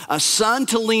 A son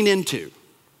to lean into,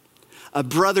 a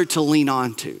brother to lean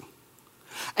onto.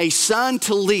 A son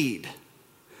to lead,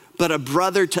 but a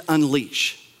brother to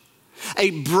unleash. A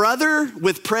brother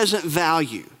with present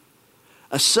value,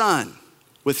 a son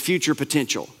with future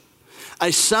potential.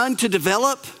 A son to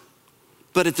develop,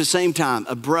 but at the same time,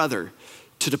 a brother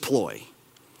to deploy.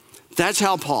 That's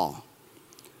how Paul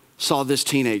saw this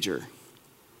teenager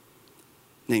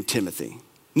named Timothy.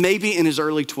 Maybe in his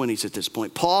early 20s at this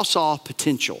point. Paul saw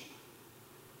potential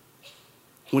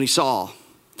when he saw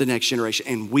the next generation.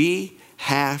 And we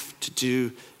have to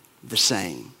do the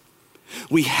same.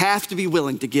 We have to be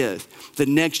willing to give the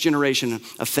next generation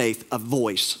of faith a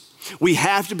voice. We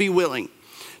have to be willing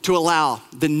to allow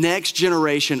the next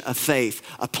generation of faith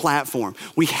a platform.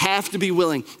 We have to be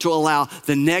willing to allow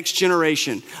the next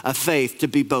generation of faith to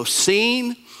be both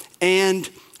seen and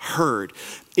heard.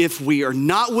 If we are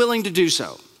not willing to do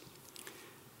so,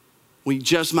 we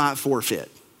just might forfeit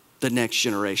the next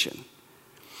generation.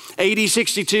 AD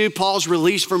 62, Paul's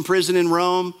released from prison in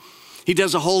Rome. He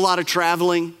does a whole lot of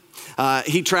traveling.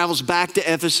 He travels back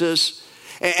to Ephesus.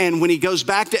 And when he goes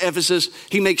back to Ephesus,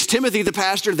 he makes Timothy the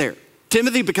pastor there.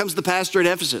 Timothy becomes the pastor at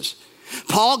Ephesus.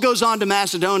 Paul goes on to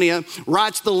Macedonia,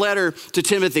 writes the letter to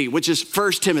Timothy, which is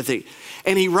 1 Timothy.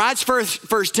 And he writes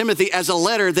 1 Timothy as a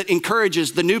letter that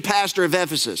encourages the new pastor of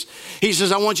Ephesus. He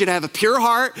says, I want you to have a pure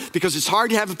heart because it's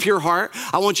hard to have a pure heart.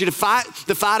 I want you to fight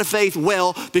the fight of faith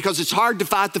well because it's hard to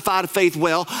fight the fight of faith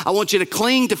well. I want you to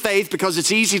cling to faith because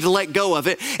it's easy to let go of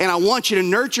it. And I want you to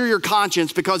nurture your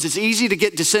conscience because it's easy to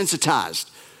get desensitized.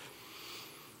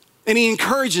 And he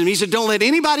encouraged him. He said, don't let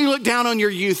anybody look down on your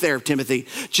youth there, Timothy.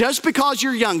 Just because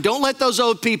you're young, don't let those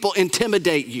old people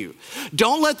intimidate you.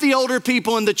 Don't let the older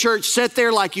people in the church sit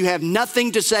there like you have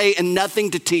nothing to say and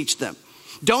nothing to teach them.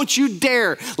 Don't you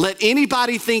dare let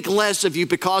anybody think less of you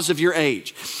because of your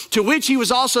age. To which he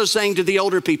was also saying to the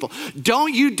older people,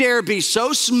 don't you dare be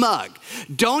so smug.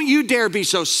 Don't you dare be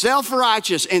so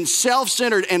self-righteous and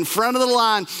self-centered in front of the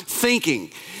line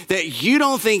thinking that you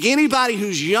don't think anybody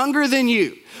who's younger than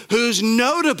you, who's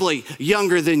notably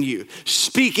younger than you,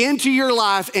 speak into your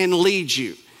life and lead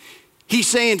you. He's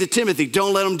saying to Timothy,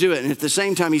 don't let them do it. And at the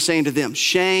same time, he's saying to them,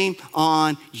 shame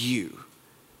on you.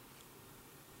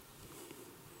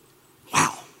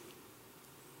 Wow.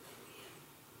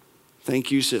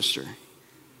 Thank you, sister.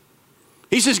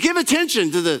 He says, give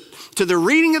attention to the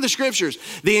reading of the scriptures,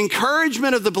 the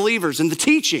encouragement of the believers, and the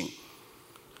teaching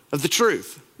of the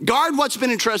truth. Guard what's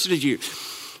been entrusted to you.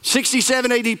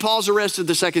 67 AD, Paul's arrested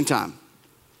the second time.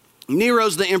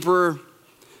 Nero's the emperor.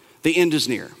 The end is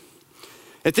near.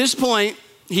 At this point,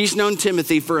 he's known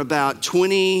Timothy for about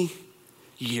 20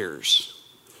 years.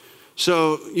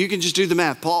 So you can just do the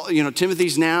math. Paul,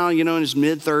 Timothy's now, in his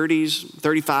mid-30s,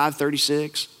 35,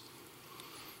 36.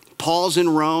 Paul's in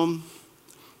Rome.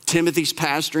 Timothy's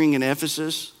pastoring in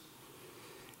Ephesus.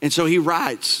 And so he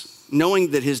writes,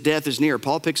 knowing that his death is near,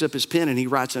 Paul picks up his pen and he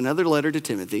writes another letter to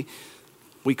Timothy.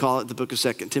 We call it the book of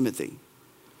 2 Timothy.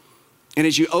 And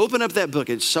as you open up that book,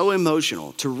 it's so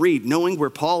emotional to read, knowing where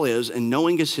Paul is and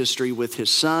knowing his history with his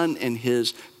son and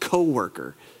his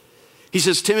co-worker. He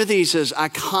says, Timothy, he says, I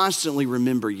constantly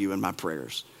remember you in my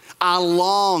prayers. I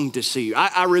long to see you.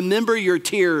 I remember your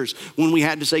tears when we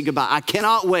had to say goodbye. I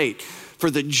cannot wait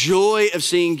for the joy of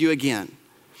seeing you again.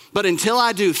 But until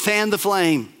I do, fan the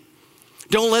flame.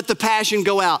 Don't let the passion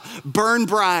go out. Burn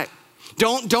bright.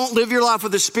 Don't live your life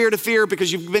with a spirit of fear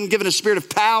because you've been given a spirit of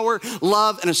power,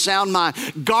 love, and a sound mind.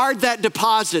 Guard that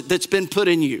deposit that's been put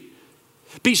in you.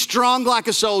 Be strong like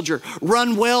a soldier.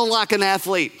 Run well like an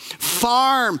athlete.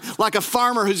 Farm like a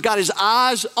farmer who's got his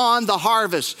eyes on the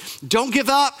harvest. Don't give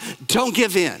up. Don't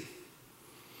give in.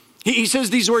 He says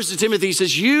these words to Timothy. He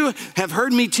says, you have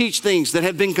heard me teach things that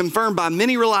have been confirmed by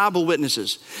many reliable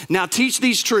witnesses. Now teach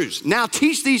these truths. Now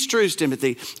teach these truths,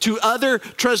 Timothy, to other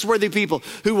trustworthy people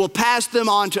who will pass them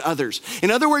on to others. In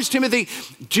other words, Timothy,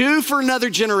 do for another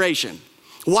generation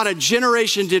what a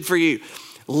generation did for you.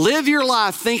 Live your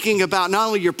life thinking about not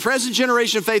only your present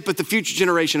generation of faith, but the future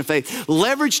generation of faith.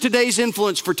 Leverage today's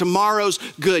influence for tomorrow's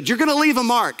good. You're going to leave a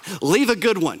mark. Leave a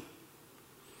good one.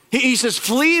 He says,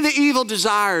 flee the evil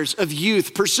desires of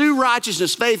youth. Pursue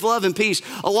righteousness, faith, love, and peace,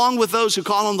 along with those who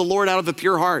call on the Lord out of a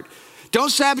pure heart. Don't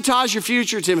sabotage your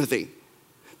future, Timothy.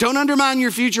 Don't undermine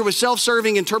your future with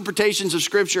self-serving interpretations of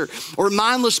Scripture or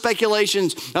mindless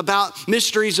speculations about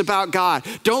mysteries about God.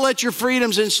 Don't let your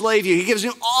freedoms enslave you. He gives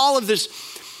him all of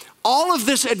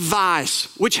this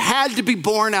advice, which had to be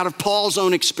born out of Paul's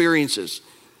own experiences.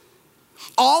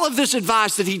 All of this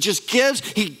advice that he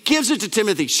gives it to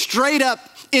Timothy straight up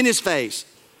in his face.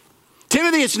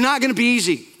 Timothy, it's not going to be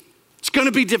easy. It's going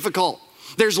to be difficult.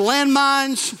 There's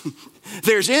landmines.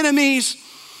 There's enemies.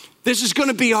 This is going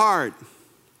to be hard.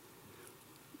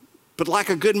 But like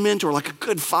a good mentor, like a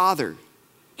good father,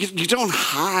 you don't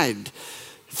hide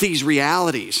these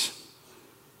realities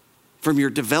from your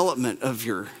development of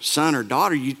your son or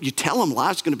daughter. You tell them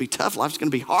life's going to be tough. Life's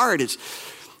going to be hard.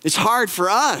 It's hard for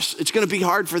us. It's going to be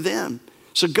hard for them.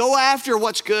 So go after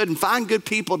what's good and find good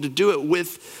people to do it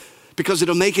with, because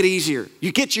it'll make it easier.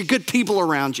 You get your good people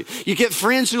around you. You get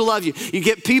friends who love you. You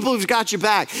get people who've got your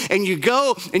back. And you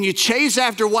go and you chase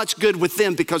after what's good with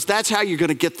them, because that's how you're going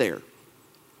to get there.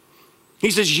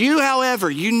 He says, you,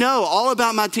 however, you know all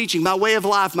about my teaching, my way of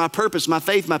life, my purpose, my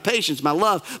faith, my patience, my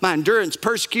love, my endurance,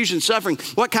 persecution, suffering,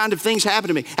 what kind of things happen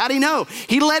to me. How do he know?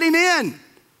 He let him in.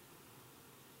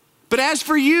 But as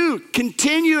for you,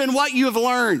 continue in what you have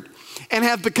learned and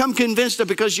have become convinced of,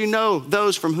 because you know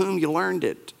those from whom you learned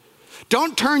it.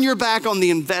 Don't turn your back on the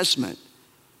investment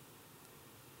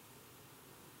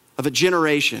of a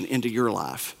generation into your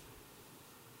life.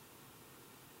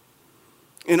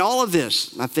 And all of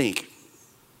this, I think,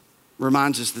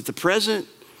 reminds us that the present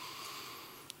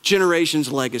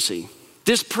generation's legacy,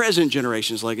 this present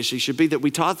generation's legacy should be that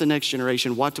we taught the next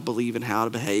generation what to believe and how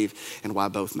to behave and why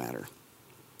both matter.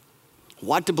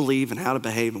 What to believe and how to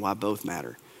behave and why both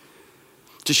matter.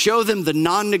 to show them the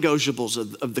non-negotiables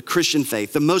of the Christian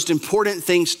faith, the most important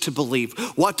things to believe,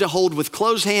 what to hold with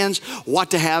closed hands, what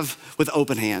to have with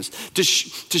open hands, to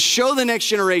show the next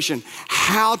generation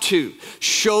how to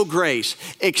show grace,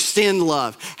 extend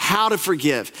love, how to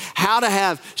forgive, how to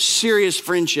have serious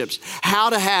friendships,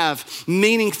 how to have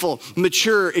meaningful,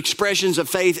 mature expressions of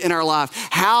faith in our life,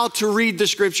 how to read the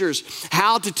scriptures,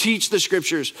 how to teach the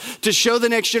scriptures, to show the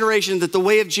next generation that the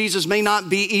way of Jesus may not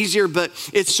be easier, but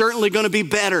it's certainly going to be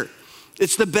better.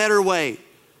 It's the better way.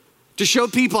 To show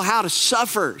people how to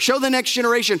suffer. Show the next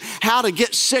generation how to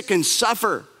get sick and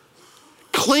suffer.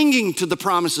 Clinging to the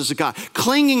promises of God.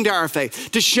 Clinging to our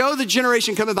faith. To show the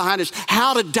generation coming behind us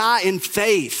how to die in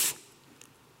faith.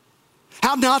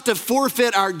 How not to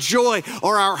forfeit our joy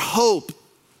or our hope.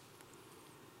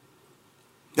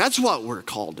 That's what we're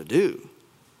called to do.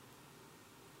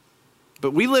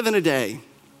 But we live in a day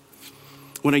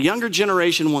when a younger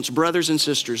generation wants brothers and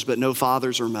sisters, but no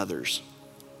fathers or mothers.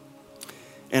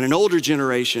 And an older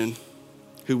generation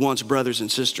who wants brothers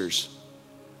and sisters,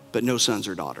 but no sons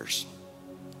or daughters.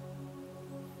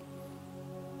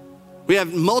 We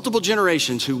have multiple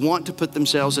generations who want to put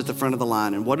themselves at the front of the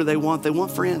line. And what do they want? They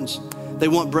want friends. They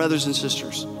want brothers and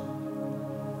sisters.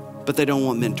 But they don't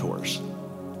want mentors.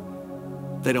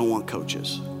 They don't want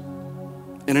coaches.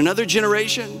 And another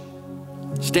generation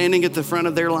standing at the front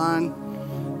of their line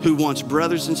who wants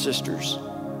brothers and sisters,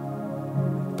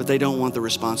 but they don't want the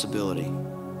responsibility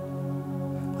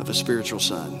of a spiritual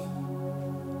son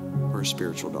or a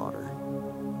spiritual daughter.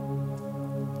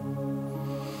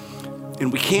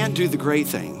 And we can't do the great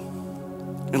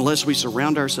thing unless we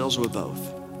surround ourselves with both.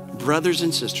 Brothers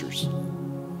and sisters.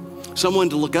 Someone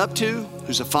to look up to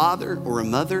who's a father or a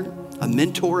mother, a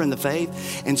mentor in the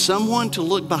faith, and someone to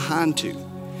look behind to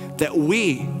that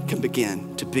we can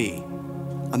begin to be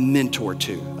a mentor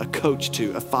to, a coach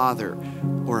to, a father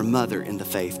or a mother in the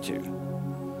faith to.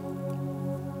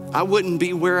 I wouldn't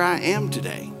be where I am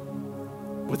today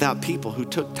without people who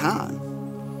took time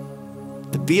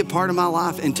to be a part of my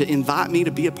life and to invite me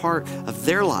to be a part of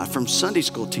their life, from Sunday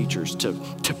school teachers to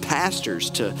pastors,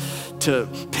 to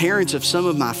parents of some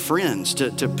of my friends,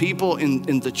 to people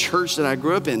in the church that I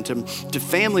grew up in, to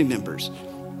family members.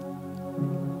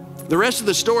 The rest of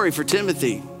the story for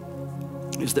Timothy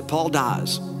is that Paul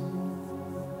dies.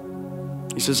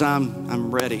 He says,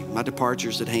 I'm ready. My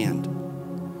departure's at hand.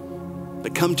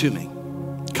 But come to me.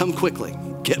 Come quickly.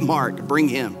 Get Mark. Bring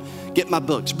him. Get my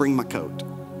books. Bring my coat.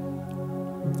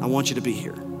 I want you to be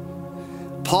here.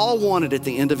 Paul wanted at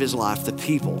the end of his life the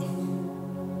people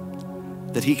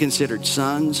that he considered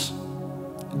sons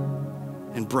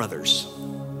and brothers.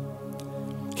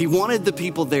 He wanted the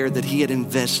people there that he had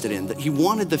invested in, that he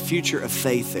wanted the future of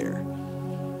faith there.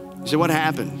 So what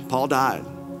happened? Paul died,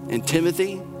 and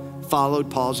Timothy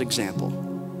followed Paul's example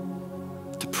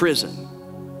to prison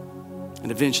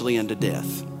and eventually unto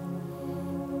death.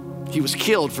 He was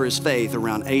killed for his faith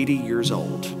around 80 years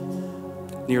old,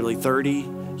 nearly 30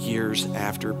 years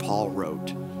after Paul wrote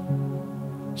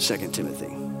 2 Timothy.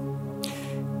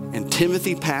 And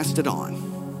Timothy passed it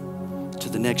on to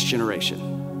the next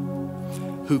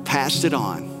generation, who passed it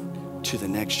on to the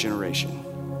next generation,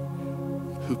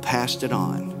 who passed it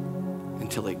on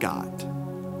until it got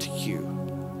to you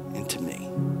and to me.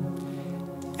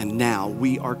 And now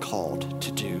we are called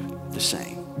to do the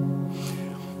same.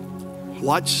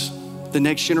 What's the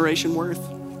next generation worth?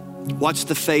 What's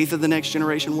the faith of the next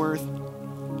generation worth?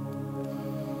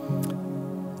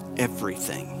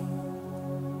 Everything.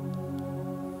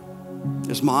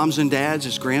 As moms and dads,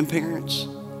 as grandparents,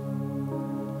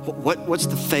 what's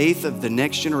the faith of the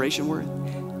next generation worth?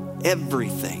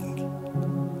 Everything.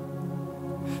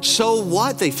 So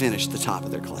what they finished the top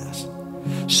of their class?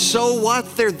 So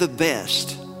what they're the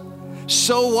best?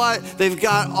 So what they've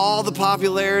got all the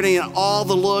popularity and all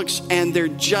the looks and they're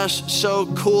just so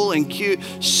cool and cute?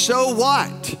 So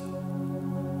what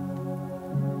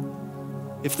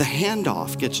if the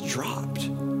handoff gets dropped?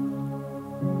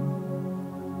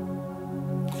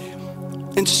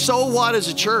 And so what as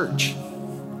a church?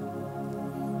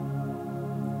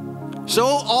 So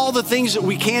all the things that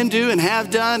we can do and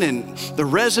have done, and the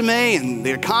resume and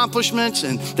the accomplishments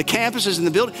and the campuses and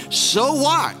the building, so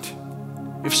what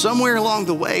if somewhere along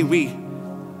the way we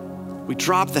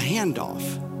drop the handoff?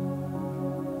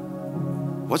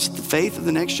 What's the faith of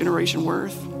the next generation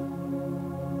worth?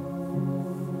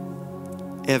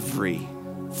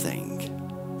 Everything.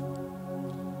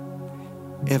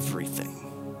 Everything.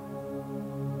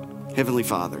 Heavenly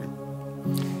Father,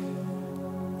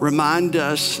 remind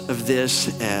us of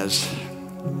this as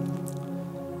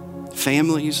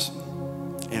families,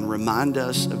 and remind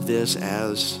us of this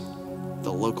as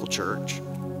the local church.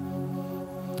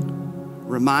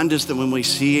 Remind us that when we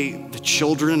see the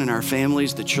children in our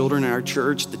families, the children in our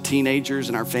church, the teenagers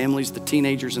in our families, the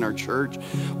teenagers in our church,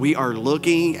 we are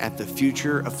looking at the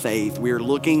future of faith. We are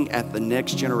looking at the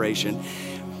next generation,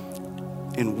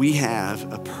 and we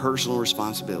have a personal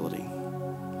responsibility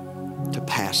to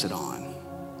pass it on.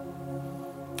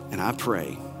 And I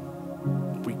pray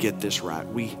we get this right.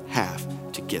 We have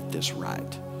to get this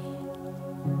right.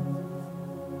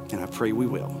 And I pray we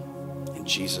will, in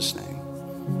Jesus' name.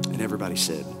 And everybody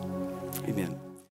said, amen.